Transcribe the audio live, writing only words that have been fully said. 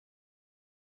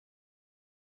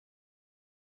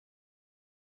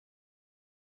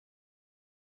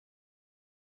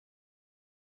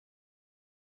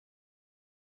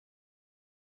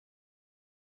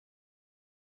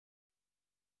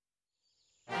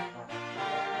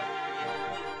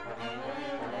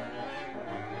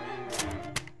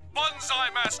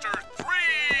Master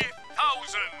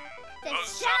 3000. The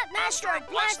Zapmaster of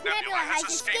Blast Nebula has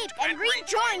escaped and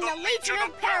rejoined the Legion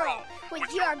of Peril.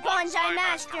 With your Bonsai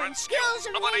Master and skills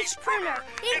of an ace pruner,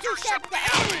 intercept the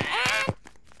enemy and...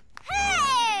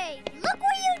 Hey! Look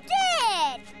what you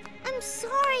did! I'm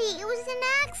sorry, it was an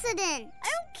accident. I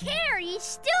don't care, you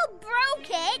still broke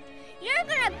it. You're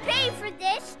gonna pay for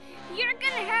this. You're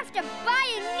gonna have to buy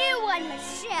a new one,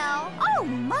 Michelle. Oh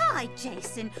my,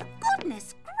 Jason.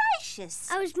 Goodness gracious.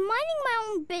 I was minding my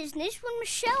own business when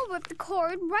Michelle ripped the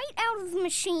cord right out of the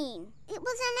machine. It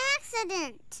was an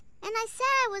accident, and I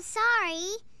said I was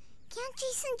sorry. Can't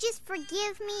Jason just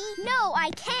forgive me? No,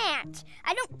 I can't.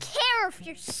 I don't care if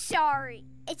you're sorry.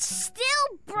 It's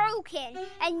still broken,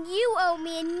 and you owe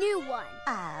me a new one.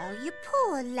 Oh, you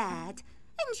poor lad.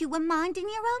 And you were minding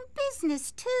your own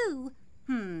business, too.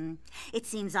 It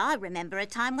seems I remember a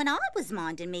time when I was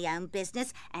minding me own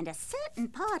business and a certain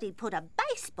party put a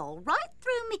baseball right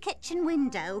through me kitchen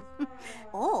window.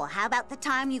 Or how about the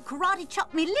time you karate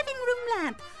chopped me living room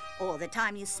lamp? Or the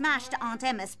time you smashed Aunt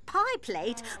Emma's pie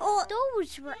plate? Or...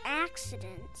 Those were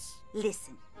accidents.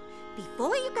 Listen,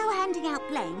 before you go handing out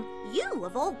blame, you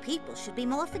of all people should be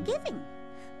more forgiving.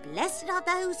 Blessed are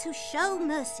those who show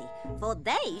mercy, for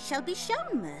they shall be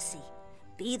shown mercy.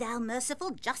 Be thou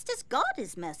merciful just as God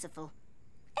is merciful.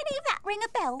 Any of that ring a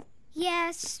bell?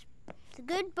 Yes, the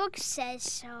good book says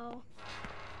so.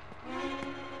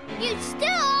 You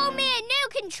still owe me a new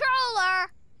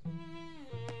controller!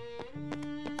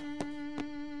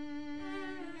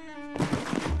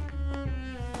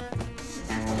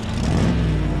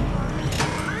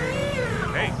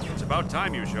 Hey, it's about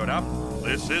time you showed up.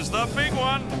 This is the big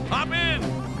one. Hop in.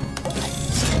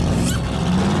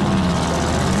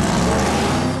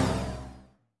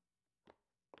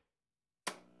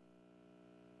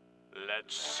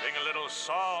 Let's sing a little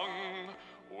song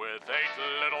with 8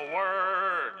 little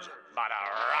words about a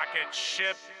rocket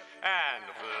ship and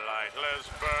flightless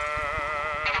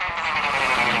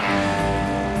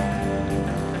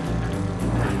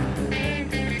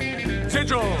birds.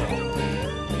 Sigil!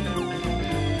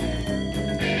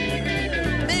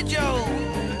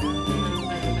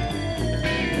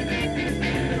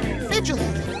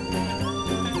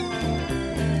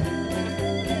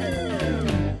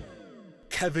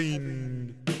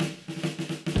 Kevin.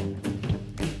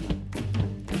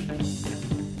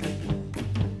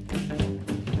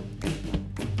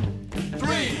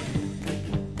 3,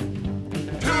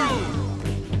 2,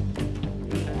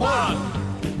 1.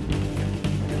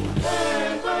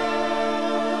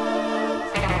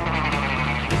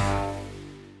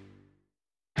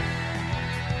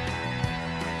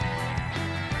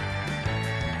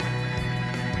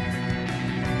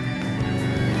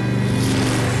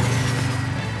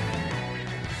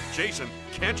 Jason,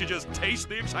 can't you just taste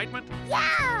the excitement?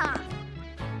 Yeah!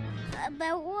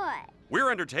 About what?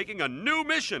 We're undertaking a new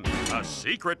mission, a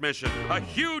secret mission, a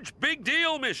huge big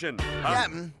deal mission.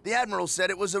 Captain, the Admiral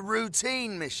said it was a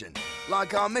routine mission,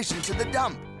 like our mission to the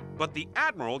dump. But the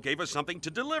Admiral gave us something to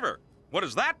deliver. What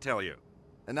does that tell you?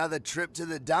 Another trip to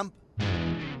the dump?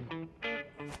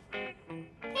 Hey,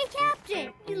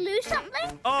 Captain, you lose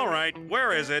something? All right,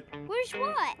 where is it? Where's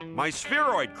what? My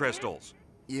spheroid crystals.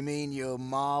 You mean your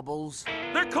marbles?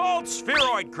 They're called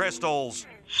spheroid crystals.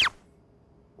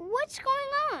 What's going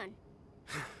on?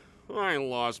 I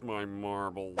lost my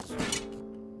marbles.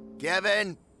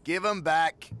 Kevin, give them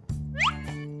back.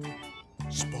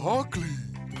 Sparkly.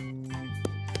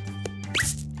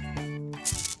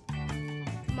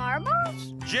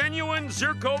 Marbles? Genuine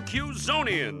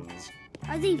Zirco-Q-Zonians.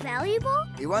 Are they valuable?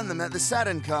 He won them at the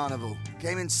Saturn Carnival.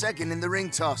 Came in second in the ring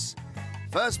toss.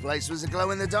 First place was a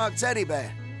glow-in-the-dark teddy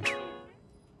bear.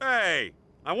 Hey,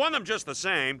 I won them just the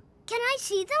same. Can I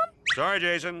see them? Sorry,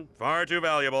 Jason. Far too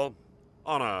valuable.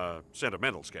 On a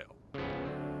sentimental scale.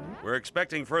 We're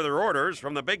expecting further orders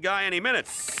from the big guy any minute.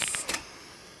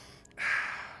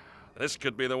 This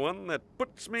could be the one that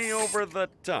puts me over the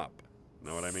top.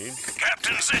 Know what I mean?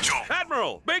 Captain Sigil!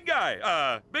 Admiral! Big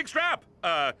guy! Big strap!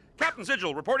 Captain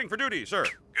Sigil reporting for duty, sir.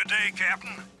 Good day,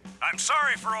 Captain. I'm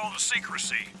sorry for all the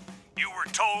secrecy. You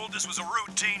were told this was a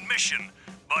routine mission,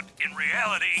 but in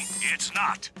reality, it's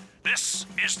not. This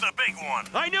is the big one.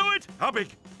 I knew it! How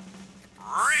big?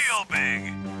 Real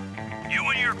big. You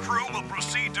and your crew will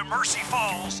proceed to Mercy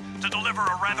Falls to deliver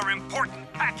a rather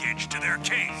important package to their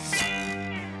king.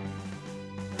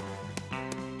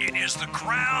 It is the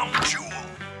crown jewel,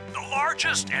 the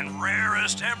largest and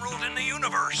rarest emerald in the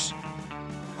universe,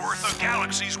 worth a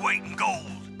galaxy's weight in gold.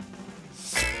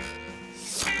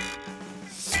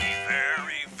 Be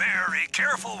very, very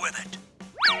careful with it.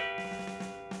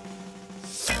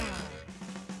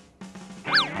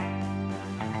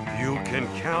 can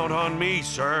count on me,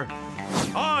 sir.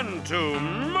 On to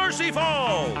Mercy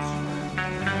Falls!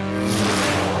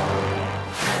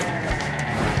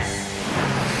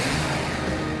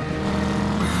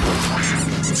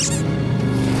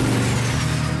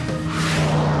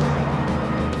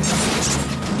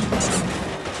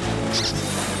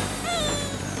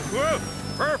 Whoa,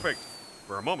 perfect!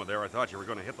 For a moment there, I thought you were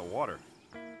going to hit the water.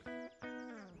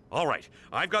 All right,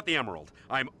 I've got the emerald.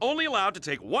 I'm only allowed to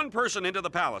take one person into the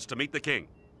palace to meet the king.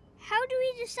 How do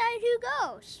we decide who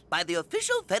goes? By the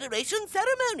official Federation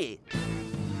ceremony.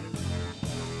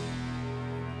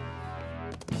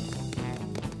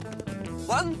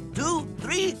 One, two,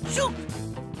 three, shoot!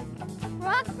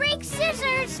 Rock, break,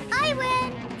 scissors! I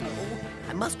win! Oh,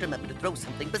 I must remember to throw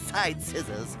something besides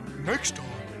scissors. Next time,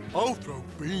 I'll throw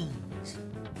beans.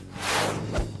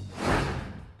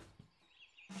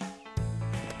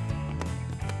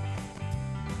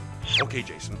 Okay,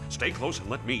 Jason, stay close and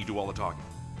let me do all the talking.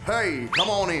 Hey, come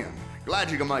on in.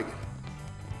 Glad you can make it.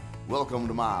 Welcome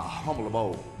to my humble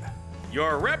abode.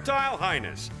 Your Reptile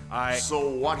Highness, So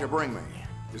what you bring me?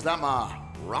 Is that my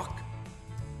rock?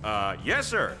 Yes,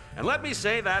 sir. And let me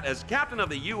say that as captain of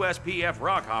the USPF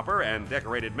Rockhopper and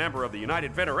decorated member of the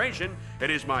United Federation,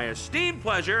 it is my esteemed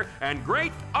pleasure and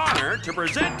great honor to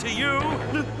present to you...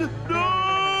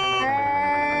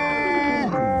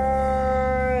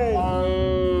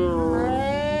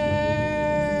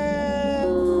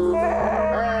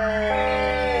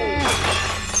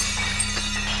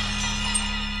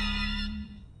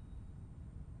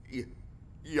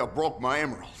 You broke my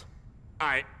emerald.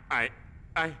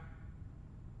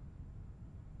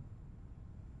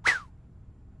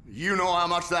 You know how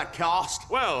much that cost?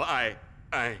 Well, I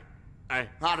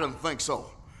didn't think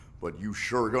so. But you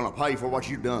sure gonna pay for what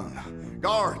you done.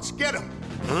 Guards, get him!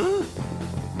 Huh?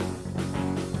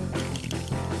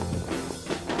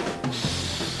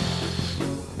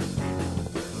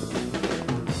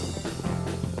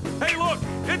 Hey, look!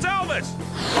 It's Elvis!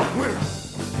 Where?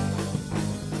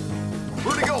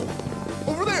 Where'd he go?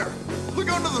 Over there!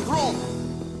 Look under the throne!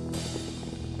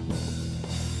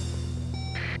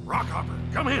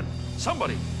 Rockhopper, come in!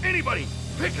 Somebody, anybody,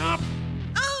 pick up!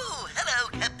 Oh, hello,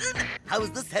 Captain. How's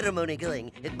the ceremony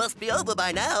going? It must be over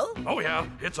by now. Oh yeah,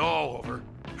 it's all over.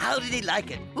 How did he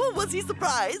like it? Ooh, was he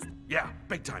surprised? Yeah,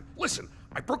 big time. Listen,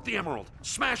 I broke the emerald,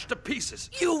 smashed to pieces.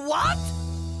 You what?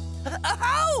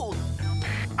 How?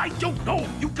 I don't know.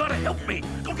 You gotta help me.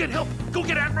 Go get help. Go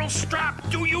get Admiral Strap.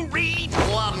 Do you read?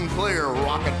 Loud and clear,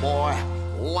 Rocket Boy.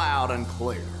 Loud and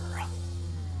clear.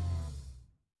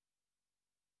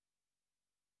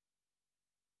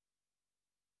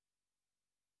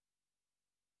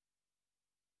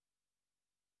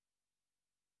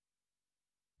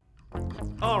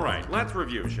 All right, let's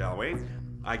review, shall we?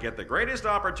 I get the greatest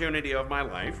opportunity of my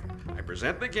life. I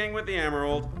present the king with the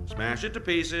emerald, smash it to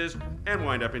pieces, and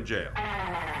wind up in jail.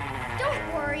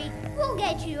 Don't worry, we'll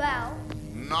get you out.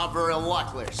 Not very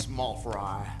likely, small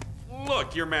fry.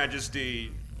 Look, Your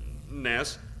Majesty,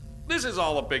 Ness, this is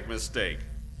all a big mistake.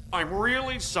 I'm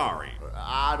really sorry.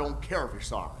 I don't care if you're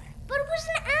sorry. But it was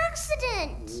an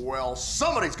accident. Well,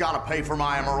 somebody's got to pay for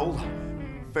my emerald.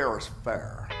 Fair is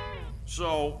fair.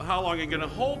 So, how long are you gonna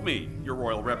hold me, Your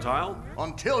Royal Reptile?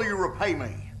 Until you repay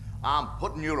me, I'm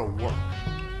putting you to work.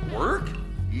 Work?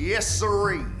 Yes,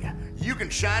 sirree. You can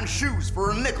shine shoes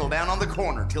for a nickel down on the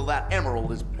corner till that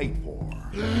emerald is paid for.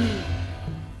 That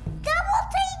will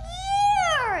take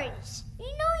years. You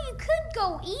know you could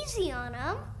go easy on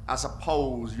him. I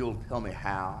suppose you'll tell me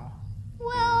how.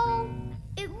 Well,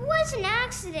 it was an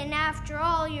accident after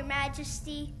all, Your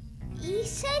Majesty. He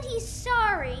said he's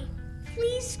sorry.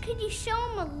 Please, could you show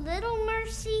him a little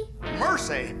mercy?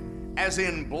 Mercy? As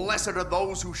in, blessed are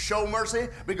those who show mercy,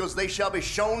 because they shall be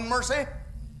shown mercy?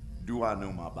 Do I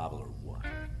know my Bible or what?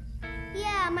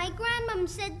 Yeah, my grandmom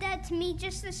said that to me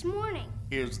just this morning.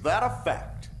 Is that a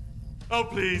fact? Oh,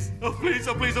 please. Oh, please,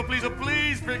 oh, please, oh, please, oh,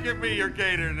 please forgive me, Your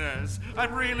Gaterness.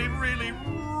 I'm really, really,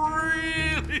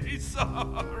 really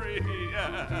sorry.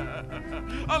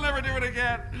 I'll never do it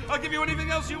again. I'll give you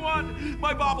anything else you want.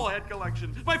 My bobblehead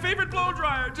collection, my favorite blow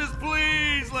dryer. Just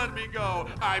please let me go.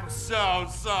 I'm so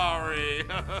sorry.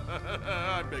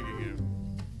 I'm begging you.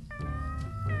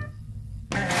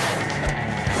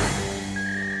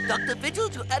 Dr. Vigil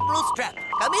to Admiral Strap.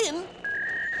 Come in.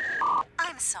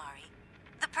 I'm sorry.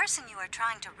 The person you are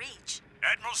trying to reach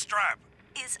Admiral Strap.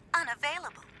 is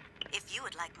unavailable. If you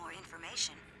would like more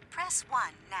information, press 1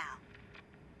 now.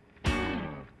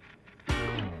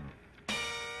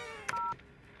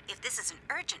 If this is an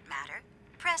urgent matter,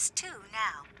 press 2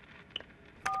 now.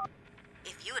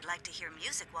 If you would like to hear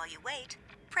music while you wait,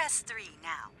 press 3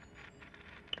 now.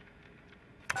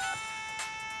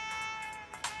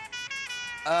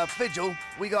 Vigil,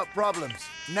 we got problems.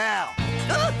 Now.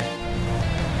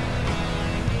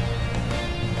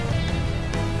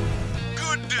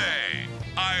 Good day.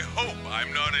 I hope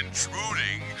I'm not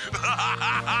intruding.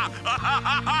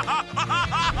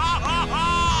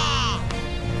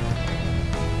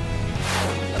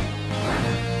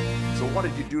 So what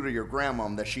did you do to your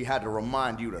grandmom that she had to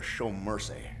remind you to show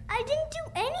mercy? I didn't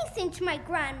do anything to my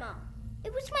grandma.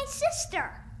 It was my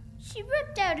sister. She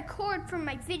ripped out a cord from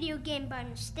my video game by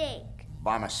mistake.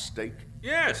 By mistake?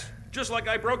 Yes, just like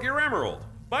I broke your emerald.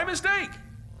 By mistake.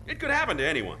 It could happen to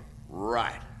anyone.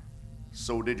 Right.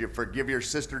 So did you forgive your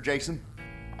sister, Jason?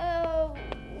 Well,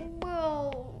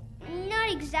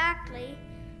 not exactly.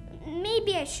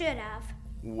 Maybe I should have.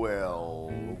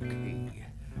 Well, okay.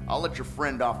 I'll let your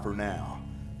friend off for now,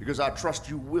 because I trust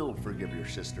you will forgive your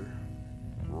sister.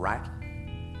 Right?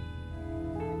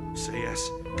 Say yes.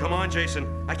 Come on, Jason.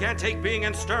 I can't take being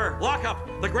in stir. Lock up.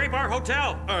 The Gray Bar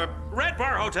Hotel. Red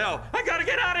Bar Hotel. I gotta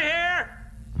get out of here!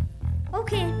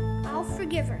 Okay, I'll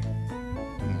forgive her.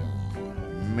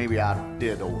 Maybe I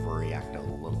did overreact a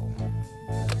little.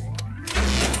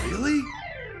 Really?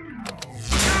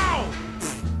 Ow!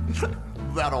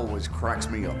 That always cracks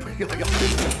me up.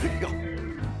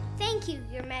 Thank you,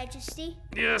 Your Majesty.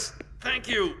 Yes, thank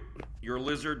you, your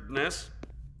lizardness.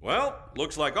 Well,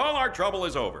 looks like all our trouble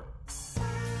is over.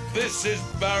 This is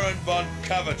Baron von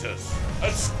Cavitus.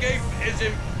 Escape is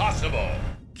impossible.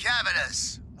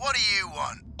 Cavitus, what do you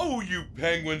want? Oh, you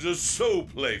penguins are so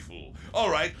playful.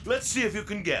 All right, let's see if you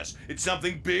can guess. It's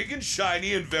something big and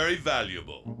shiny and very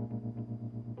valuable.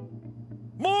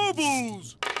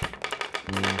 Marbles!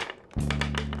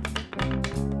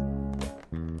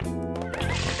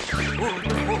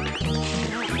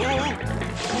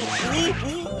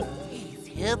 He's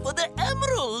here for the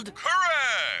emerald.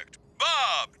 Correct!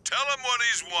 Bob, tell him what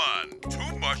he's won.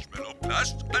 2 marshmallow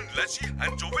plus unless he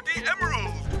hands over the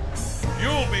emerald.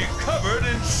 You'll be covered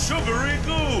in sugary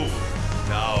goo.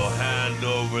 Now hand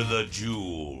over the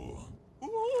jewel.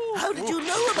 How did you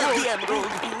know about the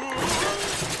emerald?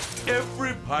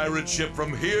 Every pirate ship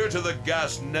from here to the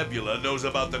gas nebula knows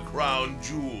about the crown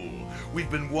jewel. We've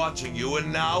been watching you,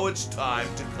 and now it's time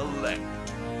to collect.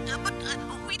 But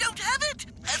we don't have it.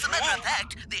 As a matter of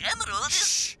fact, the emerald is...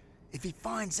 Shh! If he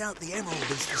finds out the emerald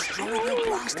is destroyed, he'll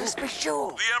blast us for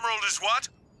sure. The emerald is what?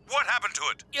 What happened to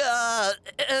it?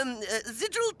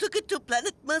 Sigil took it to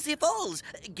Planet Mercy Falls.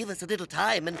 Give us a little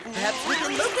time, and perhaps we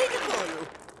can locate it for you.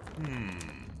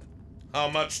 How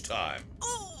much time?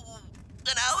 Ooh,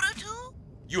 an hour or 2?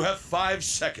 You have 5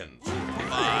 seconds. 5,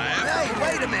 Hey,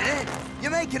 wait a minute!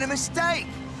 You're making a mistake!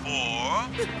 4,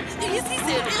 Is he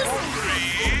serious?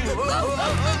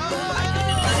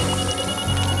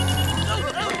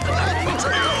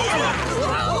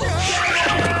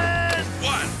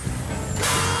 1.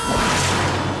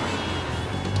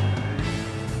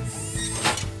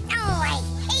 Oh, I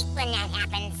hate when that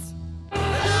happens.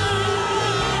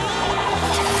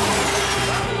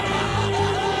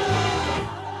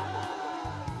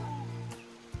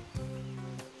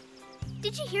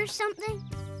 Did you hear something?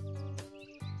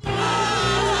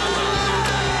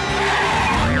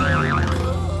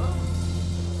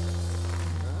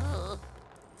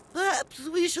 Perhaps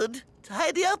we should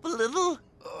tidy up a little.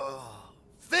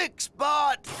 Fix,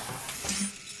 Bart!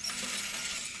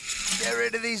 Get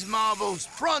rid of these marbles,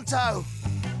 pronto!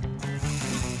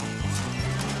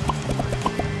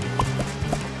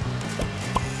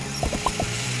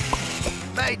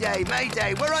 Mayday,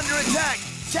 Mayday, we're under attack!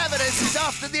 Cavitus is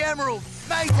after the emerald!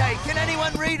 Mayday, can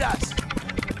anyone read us?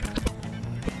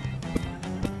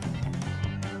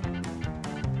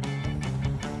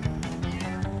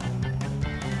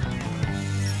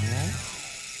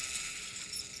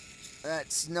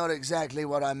 That's not exactly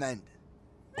what I meant.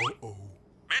 Uh-oh.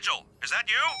 Mitchell, is that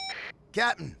you?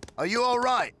 Captain, are you all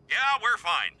right? Yeah, we're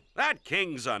fine. That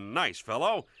King's a nice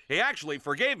fellow. He actually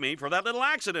forgave me for that little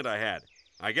accident I had.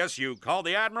 I guess you called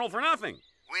the Admiral for nothing.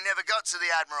 We never got to the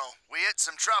Admiral. We hit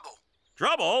some trouble.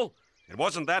 Trouble? It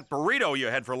wasn't that burrito you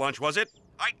had for lunch, was it?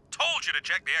 I told you to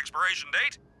check the expiration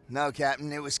date. No,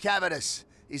 Captain, it was Cavitus.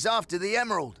 He's after the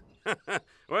emerald.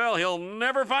 Well, he'll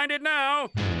never find it now.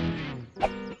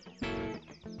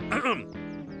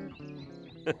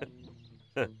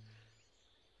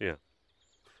 Yeah.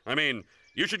 I mean,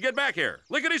 you should get back here.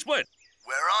 Lickety-split.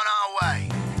 We're on our way.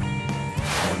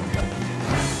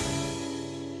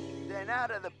 Then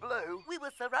out of the blue, We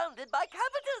were surrounded by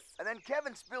Cavitus. and then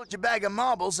Kevin spilled your bag of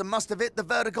marbles and must have hit the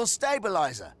vertical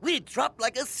stabilizer. We dropped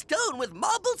like a stone with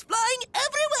marbles flying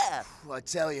everywhere. I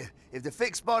tell you, if the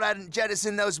fixed spot hadn't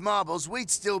jettisoned those marbles, we'd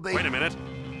still be... Wait a minute.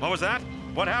 What was that?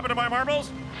 What happened to my marbles?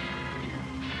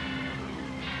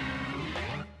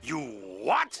 You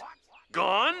what?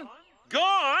 Gone?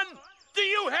 Gone? Do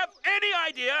you have any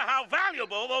idea how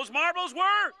valuable those marbles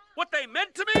were? What they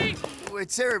meant to me? We're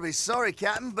terribly sorry,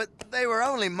 Captain, but they were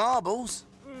only marbles.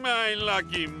 My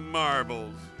lucky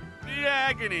marbles. The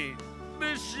agony.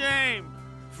 The shame.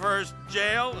 First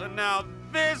jail, and now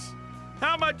this?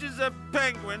 How much is a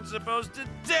penguin supposed to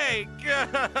take?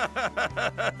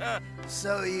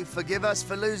 So you forgive us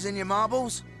for losing your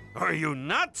marbles? Are you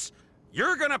nuts?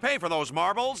 You're gonna pay for those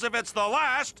marbles if it's the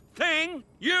last thing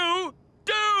you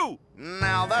do!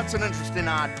 Now that's an interesting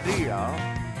idea,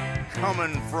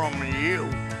 coming from you.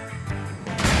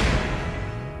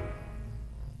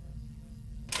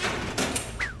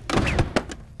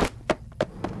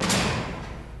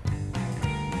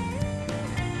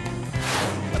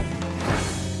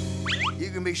 You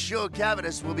can be sure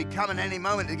Cavitus will be coming any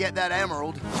moment to get that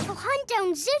emerald. He'll hunt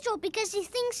down Sigil because he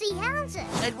thinks he has it.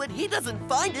 And when he doesn't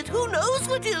find it, who knows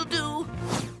what he'll do?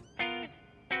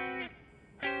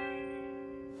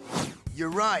 You're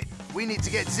right. We need to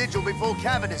get Sigil before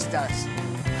Cavitus does.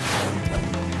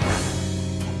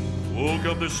 Woke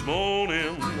up this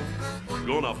morning,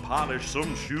 gonna polish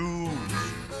some shoes.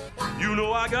 You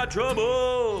know I got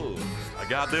trouble. I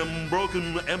got them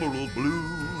broken emerald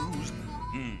blues.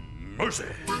 Mercy.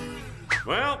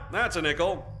 Well, that's a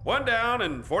nickel. One down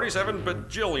and 47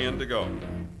 bajillion to go.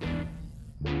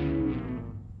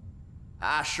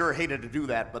 I sure hated to do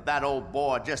that, but that old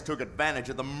boy just took advantage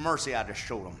of the mercy I just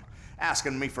showed him.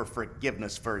 Asking me for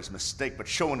forgiveness for his mistake, but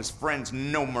showing his friends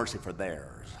no mercy for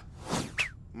theirs.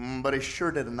 But he sure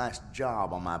did a nice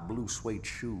job on my blue suede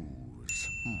shoes.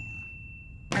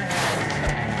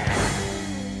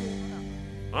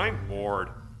 I'm bored.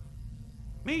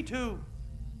 Me too.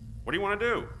 What do you want to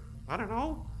do? I don't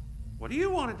know. What do you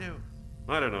want to do?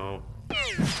 I don't know.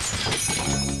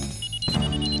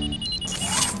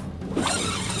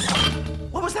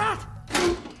 What was that?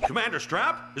 Commander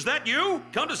Strap, is that you?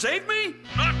 Come to save me?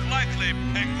 Not likely,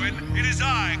 Penguin. It is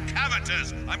I,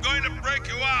 Cavitus. I'm going to break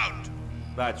you out.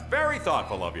 That's very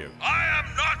thoughtful of you. I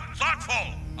am not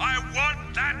thoughtful. I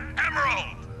want that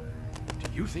emerald.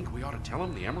 Do you think we ought to tell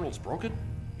him the emerald's broken?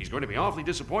 He's going to be awfully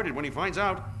disappointed when he finds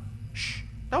out. Shh,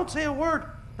 don't say a word.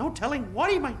 No telling what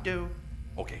he might do.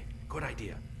 Okay, good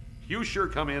idea. You sure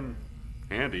come in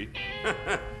handy.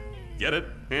 Get it?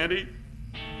 Handy?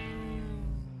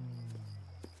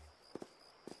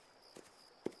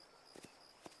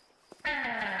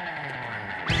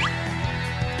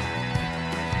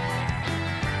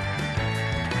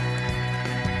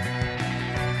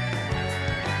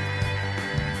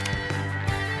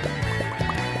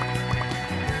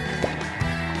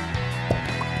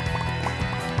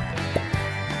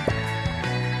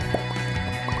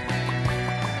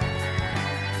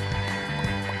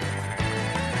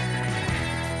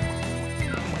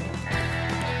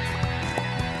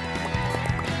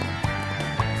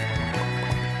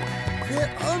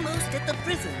 Almost at the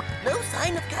prison. No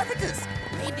sign of Cavitus.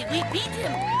 Maybe we beat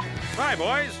him. Hi,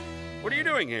 boys. What are you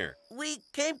doing here? We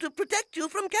came to protect you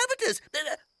from Cavitus.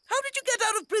 How did you get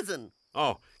out of prison?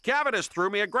 Oh, Cavitus threw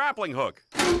me a grappling hook.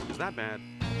 Is that bad?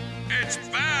 It's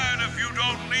bad if you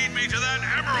don't lead me to that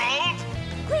emerald.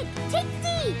 Quick, take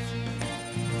these.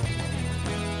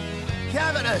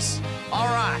 Cavitus! All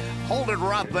right, hold it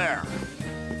right there.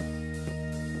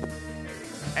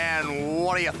 And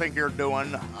what do you think you're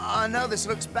doing? I know this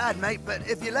looks bad, mate, but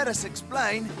if you let us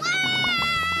explain...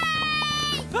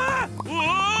 Ah!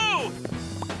 Whoa!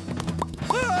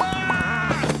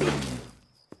 Ah!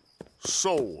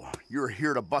 So, you're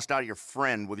here to bust out your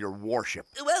friend with your warship.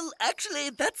 Well, actually,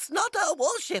 that's not our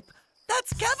warship.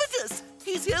 That's Cavitus.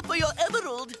 He's here for your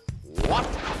emerald. What?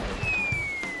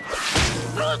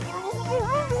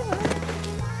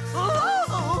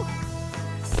 Oh!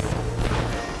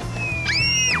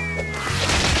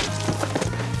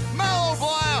 Mallow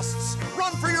blasts!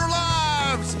 Run for your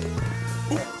lives!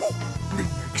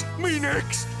 Me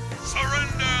next.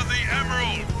 Surrender the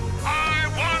emerald. I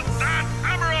want that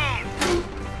emerald.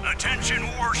 Attention,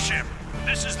 warship.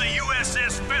 This is the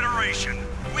USS Federation.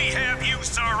 We have you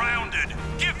surrounded.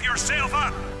 Give yourself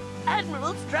up.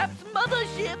 Admiral Strap's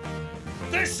mothership.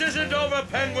 This isn't over,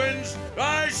 penguins.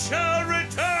 I shall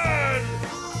return.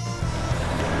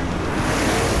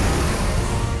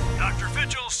 Dr.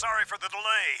 Vigil, sorry for the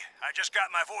delay. I just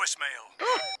got my voicemail.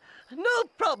 Oh, no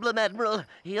problem, Admiral.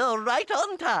 You're right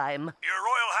on time. Your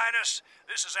Royal Highness,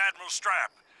 this is Admiral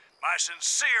Strap. My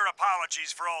sincere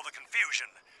apologies for all the confusion.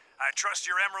 I trust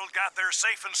your emerald got there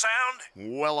safe and sound?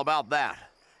 Well, about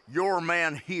that. Your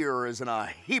man here is in a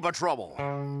heap of trouble.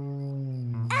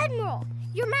 Admiral,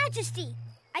 Your Majesty,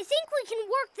 I think we can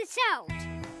work this out.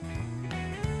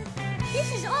 This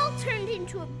has all turned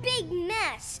into a big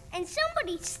mess, and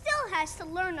somebody still has to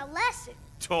learn a lesson.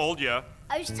 Told ya.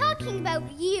 I was talking about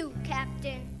you,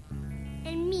 Captain.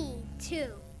 And me,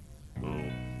 too. Oh.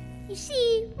 You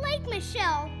see, like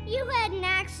Michelle, you had an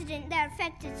accident that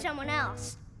affected someone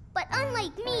else. But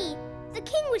unlike me, the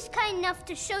king was kind enough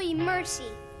to show you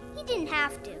mercy. He didn't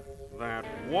have to. That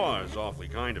was awfully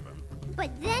kind of him.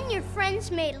 But then your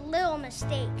friends made a little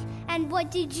mistake. And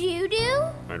what did you do?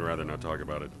 I'd rather not talk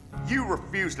about it. You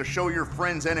refused to show your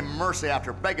friends any mercy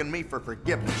after begging me for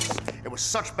forgiveness. It was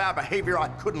such bad behavior I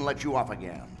couldn't let you off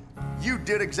again. You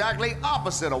did exactly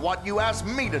opposite of what you asked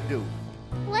me to do.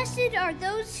 Blessed are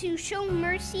those who show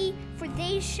mercy, for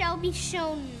they shall be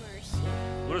shown mercy.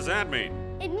 What does that mean?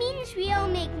 It means we all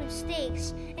make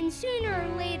mistakes, and sooner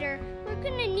or later, we're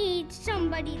gonna need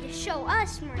somebody to show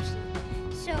us mercy.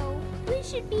 So, we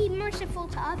should be merciful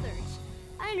to others.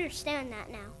 I understand that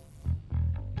now.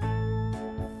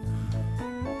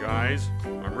 Guys,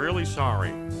 I'm really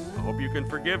sorry. I hope you can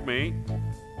forgive me.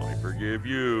 I forgive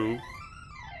you.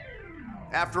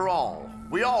 After all,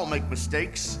 we all make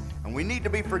mistakes, and we need to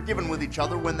be forgiven with each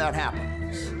other when that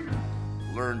happens.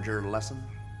 Learned your lesson?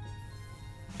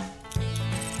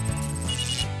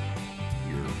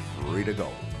 You're free to go.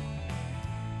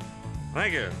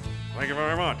 Thank you. Thank you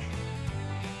very much.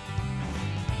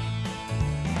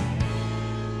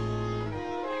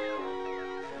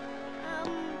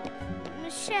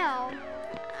 Michelle,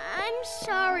 I'm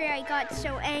sorry I got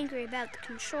so angry about the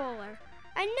controller.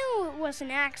 I knew it was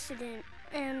an accident,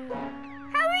 and...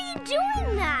 How are you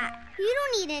doing that? You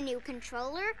don't need a new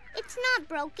controller. It's not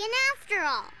broken after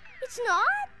all. It's not?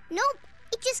 Nope,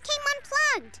 it just came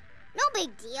unplugged. No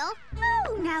big deal.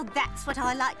 Oh, now that's what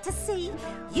I like to see.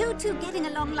 You two getting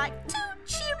along like two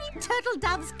cheery turtle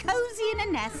doves cozy in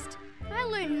a nest. I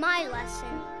learned my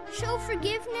lesson. Show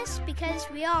forgiveness because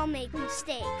we all make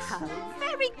mistakes. Oh,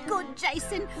 very good,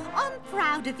 Jason. I'm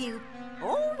proud of you.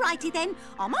 All righty then.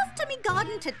 I'm off to me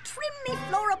garden to trim me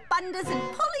floribundas and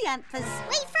polyanthus.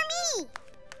 Wait for me!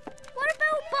 What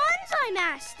about Bonsai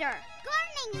Master?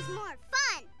 Gardening is more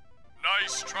fun.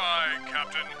 Nice try,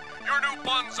 Captain. Your new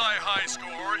Bonsai high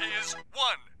score is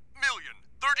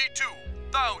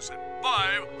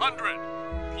 1,032,500.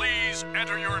 Please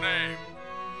enter your name.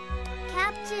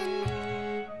 Captain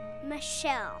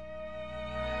Michelle.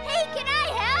 Hey, can I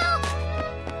help?